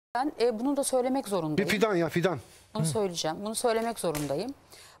Ben bunu da söylemek zorundayım. Bir fidan ya fidan. Bunu söyleyeceğim. Bunu söylemek zorundayım.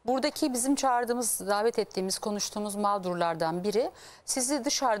 Buradaki bizim çağırdığımız, davet ettiğimiz, konuştuğumuz mağdurlardan biri sizi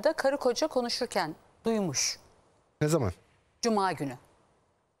dışarıda karı koca konuşurken duymuş. Ne zaman? Cuma günü.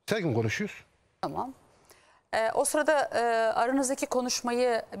 Sen kim konuşuyorsun? Tamam. O sırada aranızdaki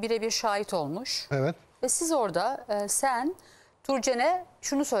konuşmayı birebir şahit olmuş. Evet. Ve siz orada sen Turcen'e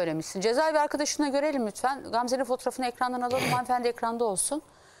şunu söylemişsin. Cezaevi arkadaşına görelim lütfen. Gamze'nin fotoğrafını ekrandan alalım. Hanımefendi ekranda olsun.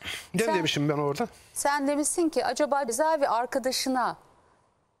 Ne demişim ben orada? Sen demişsin ki acaba cezaevi arkadaşına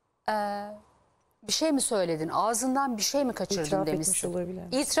bir şey mi söyledin? Ağzından bir şey mi kaçırdın İtiraf demişsin. etmiş olabilir.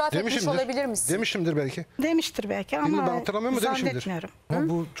 İtiraf etmiş olabilir misin? Demişimdir belki. Demiştir belki ama ben hatırlamıyorum mu zannetmiyorum.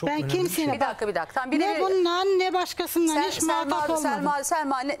 Bu çok Ben önemli kimsine Bir dakika. Tamam, ne bundan ne başkasından hiç muhatap olmadım.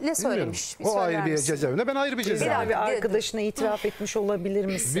 Selma ne söylemiş? O ayrı bir cezaevine, ben ayrı bir cezaevine. Bir arkadaşına itiraf etmiş olabilir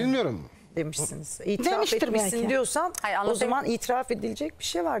misin? Bilmiyorum. Demişsiniz. İtiraf Demiştir etmişsin belki. diyorsan Hayır, o zaman itiraf edilecek bir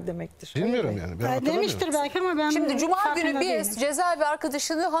şey var demektir. Bilmiyorum yani. Ben hatırlamıyorum. Demiştir belki ama ben Şimdi Cuma farkında günü değilim. biz cezaevi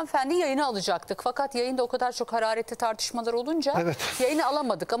arkadaşını hanımefendi yayına alacaktık. Fakat yayında o kadar çok hararetli tartışmalar olunca Evet. yayını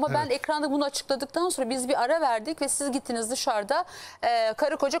alamadık. Ama ben ekranda bunu açıkladıktan sonra biz bir ara verdik ve siz gittiniz dışarıda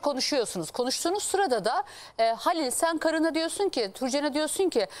karı koca konuşuyorsunuz. Konuştuğunuz sırada da Halil sen karına diyorsun ki, Turcen'e diyorsun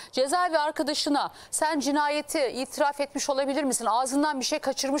ki cezaevi arkadaşına sen cinayeti itiraf etmiş olabilir misin? Ağzından bir şey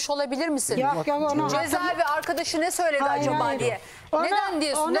kaçırmış olabilir misin? Yok onu Cezaevi arkadaşı ne söyledi acaba hayır. diye. Ona- Neden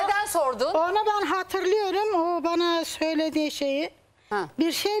diyorsun? ona- Neden sordun? Onu ben hatırlıyorum. O bana söylediği şeyi. Ha.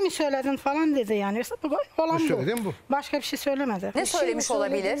 Bir şey mi söyledin falan dedi yani. Olan bu. söylediğim bu. Başka bir şey söylemedi. Ne söylemiş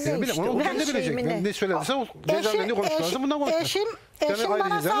olabilir? Ya bilmem, onu kendi bilecek. Ben ne söylerse o cezaevinde ne konuşurlarsa bundan konuşur. Eşim Yani ayrı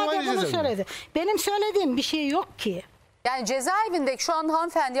bana cezaevinde, sadece ayrı bunu cezaevinde. söyledi. Benim söylediğim bir şey yok ki. Yani cezaevinde şu an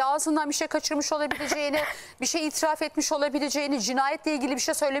hanımefendi ağzından bir şey kaçırmış olabileceğini, bir şey itiraf etmiş olabileceğini, cinayetle ilgili bir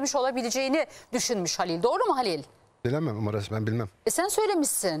şey söylemiş olabileceğini düşünmüş Halil. Doğru mu Halil? Bilemem numarası, ben bilmem. Sen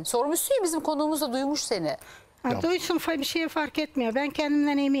söylemişsin. Sormuşsun ya, bizim konuğumuz da duymuş seni. Duysun bir şeye fark etmiyor. Ben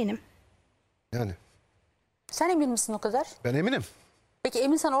kendimden eminim. Yani. Sen emin misin o kadar? Ben eminim. Peki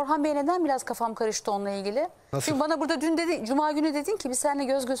eminsen Orhan Bey neden biraz kafam karıştı onunla ilgili? Nasıl? Çünkü bana burada dün dedi, Cuma günü dedin ki biz seninle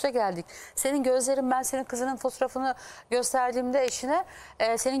göz göze geldik. Senin gözlerin, ben senin kızının fotoğrafını gösterdiğimde eşine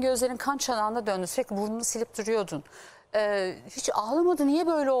senin gözlerin kan çanağına döndü. Sürekli burnunu silip duruyordun. Hiç ağlamadı, niye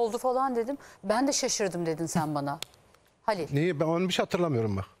böyle oldu falan dedim. Ben de şaşırdım dedin sen bana. Halil. Niye? Ben onu bir şey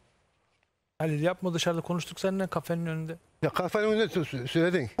hatırlamıyorum bak. Halil yapma, dışarıda konuştuk seninle kafenin önünde. Ya kafenin önünde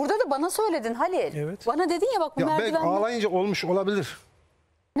söyledin. Burada da bana söyledin Halil. Evet. Bana dedin ya bak bu Ya ben merdivende. ağlayınca olmuş olabilir.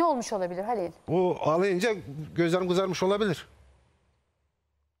 Ne olmuş olabilir Halil? O ağlayınca gözlerim kızarmış olabilir.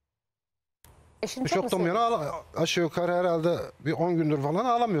 Eşini çok mu Çok da seviyorsun? yana aşağı yukarı herhalde bir 10 gündür falan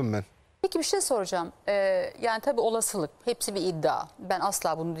ağlamıyorum ben. Peki bir şey soracağım. Yani tabii olasılık. Hepsi bir iddia. Ben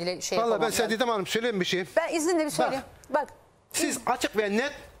asla bunu dile Vallahi yapamam. ben size Didem Hanım söyleyeyim bir şey. Ben izninle bir söyleyeyim. Bak. Siz açık ve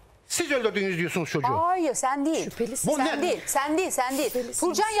net siz öldürdünüz diyorsunuz çocuğu. Hayır sen değil. Şüphelisin. Bu Sen net. değil. Sen değil.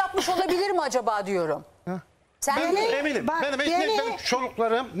 Turcen yapmış olabilir mi acaba diyorum. Sen Ben değil. eminim. Bak, Benim beni-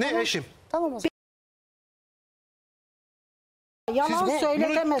 çocuklarım ne eşim. Tamam o zaman. Yalan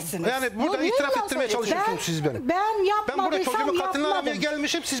söyletemezsiniz. Yani burada niye itiraf yalan ettirmeye söylüyorsun? çalışıyorsunuz siz beni. Ben Ben burada yapmadıysam çocuğumu katilini aramaya yapmadım.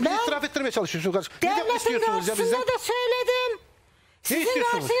 gelmişim. Siz beni Ben- itiraf ettirmeye çalışıyorsunuz. Ne demek Devletin istiyorsunuz ya bizden? karşısında da söyledim. Sizin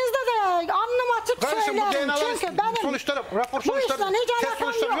istiyorsunuz? karşınızda da alnım açık Kardeşim bu söylerim. DNA'lar Çünkü benim sonuçları, rapor bu sonuçları, işten hiç test alakam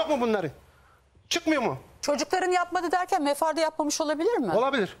sonuçları yok. yok mu bunların? Çıkmıyor mu? Çocukların yapmadı derken mefarda yapmamış olabilir mi?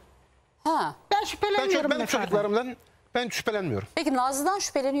 Olabilir. Ha. Ben şüpheleniyorum. Benim efendim. çocuklarımdan ben şüphelenmiyorum. Peki Nazlı'dan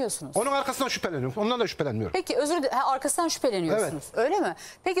şüpheleniyorsunuz. Onun arkasından şüpheleniyorum. Ondan da şüphelenmiyorum. Peki özür dilerim. Arkasından şüpheleniyorsunuz. Öyle mi?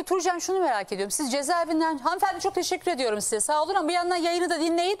 Peki Turcen şunu merak ediyorum. Siz cezaevinden, hanımefendi çok teşekkür ediyorum size. Sağ olun ama bir yandan yayını da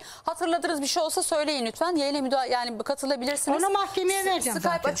dinleyin. Hatırladığınız bir şey olsa söyleyin lütfen. Yayına yani katılabilirsiniz. Onu mahkemeye vereceğim Skype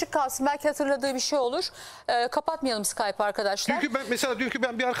zaten. açık kalsın. Belki hatırladığı bir şey olur. Kapatmayalım Skype arkadaşlar. Çünkü ben mesela dünkü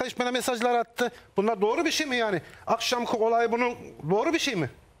bir arkadaş bana mesajlar attı. Bunlar doğru bir şey mi yani? Akşamki olay bunun doğru bir şey mi?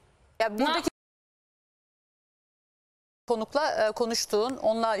 Ya buradaki konukla konuştuğun,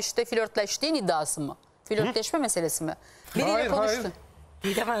 onunla işte flörtleştiğin iddiası mı? Flörtleşme meselesi mi? Biriyle Hayır, konuştun. hayır.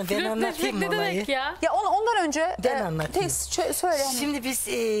 Didem Hanım ben anlatayım mı ne olayı? demek ya? Ya ondan önce Ben anlatayım. söyle. Hani. Şimdi biz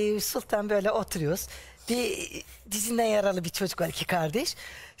Sultan böyle oturuyoruz. Bir dizinden yaralı bir çocuk var, 2 kardeş.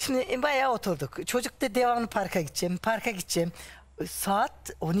 Şimdi bayağı oturduk. Çocuk da devamlı parka gideceğim. Saat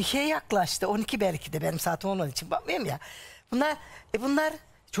 12'ye yaklaştı. 12 belki de benim saatim olmadığı için bakmıyorum ya. Bunlar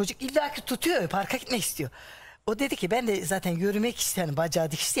çocuk illaki tutuyor, parka gitmek istiyor. O dedi ki ben de zaten yürümek isterim,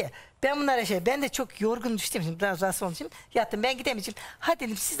 bacağı dikişti ya. Ben bunlara ben de çok yorgun düştüm şimdi, biraz rahatsız olmuşum. Yattım, ben gidemeyeceğim. Hadi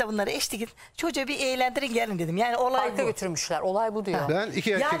dedim siz de bunlara eşlik edin. Çocuğu bir eğlendirin gelin dedim. Yani olay Parka bu. götürmüşler. Olay bu diyor. Ben 2 erkek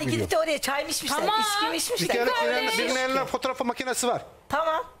Yani biliyorum. gidip de oraya çay mı içmişler, Tamam. içki mi içmişler. Birinin elinde fotoğrafı makinesi var.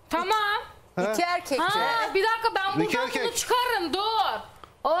 Tamam. Tamam. 2 erkek. Ha, bir dakika ben İki buradan erkek. bunu çıkarırım. Dur.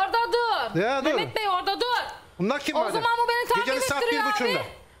 Orada Ya, dur. Mehmet Bey orada dur. Bunlar kim O madem? zaman bu beni takip Gecenin saat ettiriyor 1.30'da.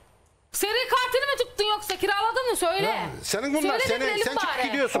 abi. Seri katili mi tuttun yoksa kiraladın mı söyle. Ya, senin bunlar, Söyle de bilelim sen çıkıp bari.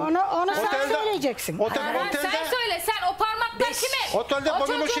 gidiyorsun. Onu sen Otelde- söyleyeceksin. Sen söyle sen o parmaklar kimin? Otelde O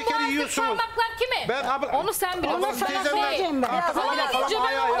bodrum çocuğun şekeri muhabbet yiyorsunuz. parmaklar kimin? Ben Onu sen biliyorsun. Ama sana teyzemler söyleyeceğim ben. arkadan falan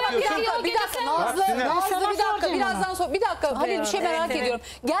ayağı yapıyorsun. Bir dakika Nazlı, Dinle. Nazlı sana bir dakika soracağım birazdan sonra bir dakika Halil bir şey merak evet. ediyorum.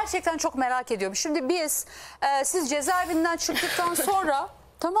 Gerçekten çok merak ediyorum. Şimdi biz siz cezaevinden çıktıktan sonra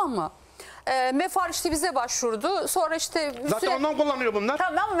tamam mı? Mefar işte bize başvurdu. Sonra işte Zaten ondan kullanıyor bunlar.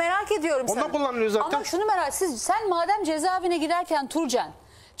 Tamam ben merak ediyorum Ondan sana. kullanılıyor zaten. Ama şunu sen madem cezaevine girerken Turcen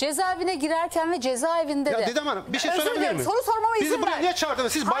cezaevine girerken ve cezaevinde de. Ya Didem Hanım bir şey Özür sorabilir dilerim, miyim? soru sormama izin Bizi buraya ver. niye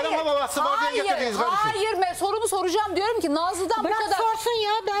çağırdınız? Siz bayram havası var diye getirdiniz kardeşim. Hayır sorumu soracağım diyorum ki Nazlı'dan Bırak bu kadar. sorsun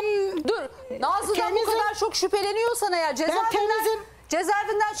ya ben Dur Nazlı'dan bu Temizim. kadar çok şüpheleniyorsan eğer temizim.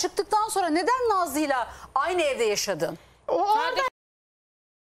 cezaevinden çıktıktan sonra neden Nazlı'yla aynı evde yaşadın? o orada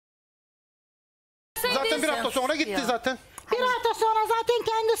Zaten bir hafta sonra gitti zaten. bir hafta sonra zaten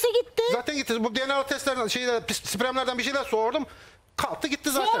kendisi gitti. Zaten gitti. Bu DNA testlerden, spremlerden bir şeyler sordum. Kalktı gitti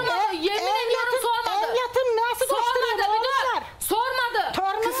zaten. Sormadı. Yemin ediyorum sormadı. Evlatım nasıl Sormadı bir gösteriyor? dur. Sormadı.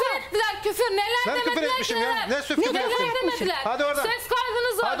 Torunu Küfür var. ettiler küfür. Neler Ben küfür demediler etmişim ya. neler. Ne küfür etmişim? Neler demediler. Hadi oradan. Ses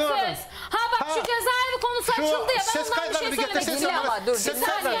kaydınız var Hadi oradan. ses. Ha bak şu Ha. cezaevi konusu Şu açıldı ya. Ben ses ondan bir kayıtlarını şey bir söylemek getirsene istiyorum. sen bana. Dur, Bir ses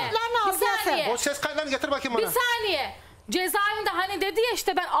saniye. kayıtlarını. Bir saniye. O ses kayıtlarını getir bakayım Bir bana. saniye. Cezaevinde hani dedi ya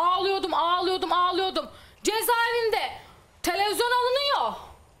işte ben ağlıyordum. Cezaevinde televizyon alınıyor.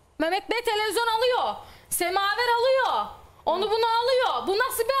 Mehmet Bey televizyon alıyor. Semaver alıyor. Onu bunu alıyor. Bu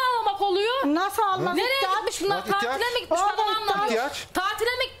nasıl bir ağlamak oluyor? Nasıl almaz? Nereye gitmiş bunlar? ihtiyaç. Tatile mi gitmiş? Orada Ben onu anlamıyorum. ihtiyaç. Tatile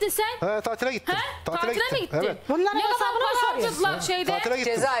mi gittin sen? Tatile gittim. He? Tatile mi gittin? Evet. Bunların ne kadar hesabını para soruyorsun. harcadılar şeyde? Tatile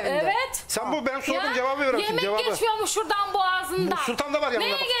gittim. Cezaevinde. Evet. Sen bu benim sorduğum Ya, cevabı ver. Yemek Cevabı. geçmiyormuş şuradan boğazından. Sultan da var yanında.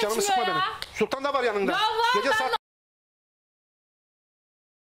 Neye Bak, canımı geçmiyor sıkma ya? beni. Sultan da var yanında. Ya var, Gece ben saat...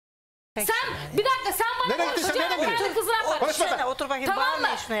 Sen bir dakika sen bana Nereye gittin, sen konuşacaksın, nereden kendi kızına bak. Konuşma sen. Otur bakayım Tamam mı?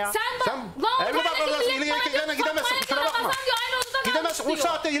 bağırma şunu ya. Sen bak. Sen evli barklarına ilgili erkeklerine gidemezsin, kusura bakma. Gidemezsin. Bu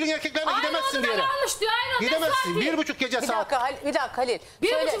saatte ilin erkeklerine gidemezsin bir yere. Gidemezsin. 1,5 gece Bir saat. dakika Halil. Bir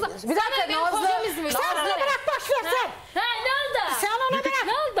Söyle- buçuk saat. Bir dakika Sen benim Nazlı. kocam izin ver. Sen onu bırak boş ver sen. Ha ne oldu? Sen onu bırak.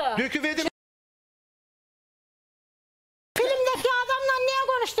 Ne oldu? Dünkü verdiğim... Filmdeki adamla niye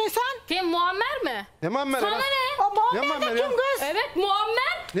konuştun sen? Kim Muammer mi? Ne Muammer Sana ya? ne? O Ne Muammer Muammer de ya? kim kız? Evet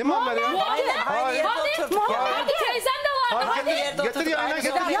Muammer. Ne Muammer ya? Muammer. Hayır. Hadi. Muammer Hadi teyzem de var. Hayır, getir, getir yayına Bir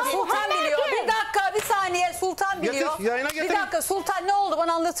getir. dakika Sultan biliyor. Bir dakika bir saniye Sultan Getir, biliyor. yayına Bir getir. dakika Sultan ne oldu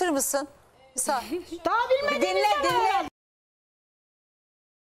bana anlatır mısın? Bir saniye. Daha bilmediğiniz Dinle.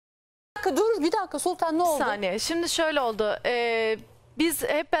 Bir dakika Sultan ne oldu? Bir saniye. Şimdi şöyle oldu. Biz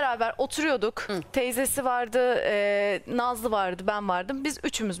hep beraber oturuyorduk. Teyzesi vardı, Nazlı vardı, ben vardım. Biz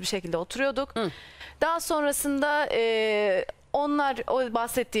üçümüz bir şekilde oturuyorduk. Daha sonrasında onlar o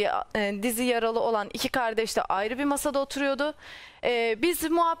bahsettiği dizi yaralı olan iki kardeş de ayrı bir masada oturuyordu. Biz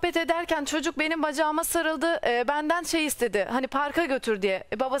muhabbet ederken çocuk benim bacağıma sarıldı. Benden şey istedi. Hani parka götür diye.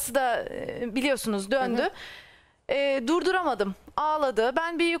 Babası da biliyorsunuz döndü. Durduramadım. Ağladı.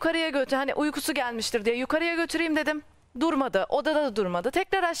 Ben bir yukarıya hani uykusu gelmiştir diye yukarıya götüreyim dedim. Durmadı. Odada da durmadı.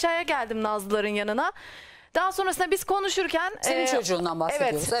 Tekrar aşağıya geldim Nazlıların yanına. Daha sonrasında biz konuşurken... Senin çocuğundan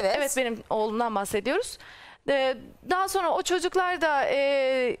bahsediyoruz. Evet. Evet benim oğlumdan bahsediyoruz. Daha sonra o çocuklar da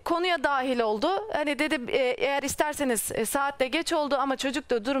konuya dahil oldu. Hani dedi eğer isterseniz saat de geç oldu ama çocuk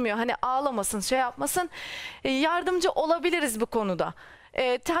da durmuyor. Hani ağlamasın, şey yapmasın. Yardımcı olabiliriz bu konuda.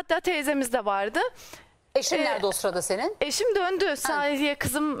 Hatta teyzemiz de vardı. Eşin nerede o sırada senin? Eşim döndü. Sahiye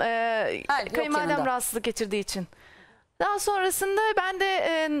kızım yok kayınvalidem yanında. rahatsızlık geçirdiği için. Daha sonrasında ben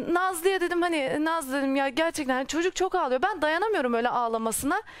de Nazlı'ya dedim hani Nazlı dedim ya gerçekten hani çocuk çok ağlıyor. Ben dayanamıyorum öyle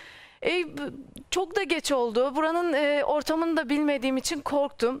ağlamasına. Çok da geç oldu. Buranın ortamını da bilmediğim için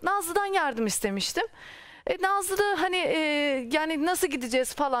korktum. Nazlı'dan yardım istemiştim. Nazlı da hani yani nasıl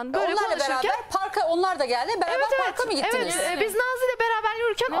gideceğiz falan böyle Onlarla konuşurken. beraber parka onlar da geldi. Beraber parka mı gittiniz? Evet, biz Nazlı ile beraber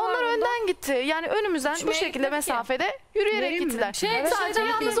yürürken onlar önden gitti. Yani önümüzden bu şekilde mesafede yürüyerek gittiler. Sadece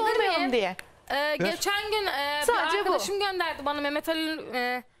yalnız olmayalım diye. Geçen gün Sadece bir arkadaşım gönderdi bana Mehmet Ali'nin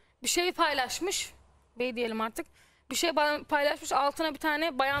bir şey paylaşmış. Bey diyelim artık. Bir şey paylaşmış altına bir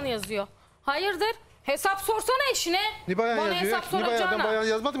tane bayan yazıyor. Hayırdır? Hesap sorsana eşine. Ne bayan bana yazıyor? hesap Ne bayan? Ben soracağına. bayan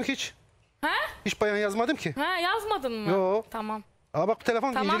yazmadım ki hiç. He? Hiç bayan yazmadım ki. He yazmadın mı? Yo. Tamam. Aa bak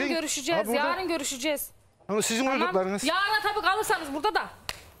telefon Tamam ilgili. görüşeceğiz. Aa, burada. Yarın görüşeceğiz. Ama sizin Tamam. uyduklarınız. Yarın tabii kalırsanız burada da.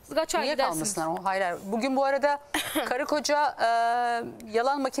 Siz kaç ay Niye gidersiniz? kalmasınlar? Hayır. Bugün bu arada karı koca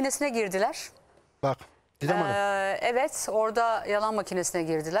yalan makinesine girdiler. Bak Didem Hanım. Evet orada yalan makinesine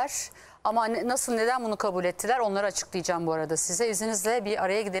girdiler. Ama nasıl neden bunu kabul ettiler onları açıklayacağım bu arada size. İzninizle bir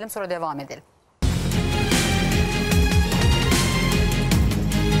araya gidelim sonra devam edelim.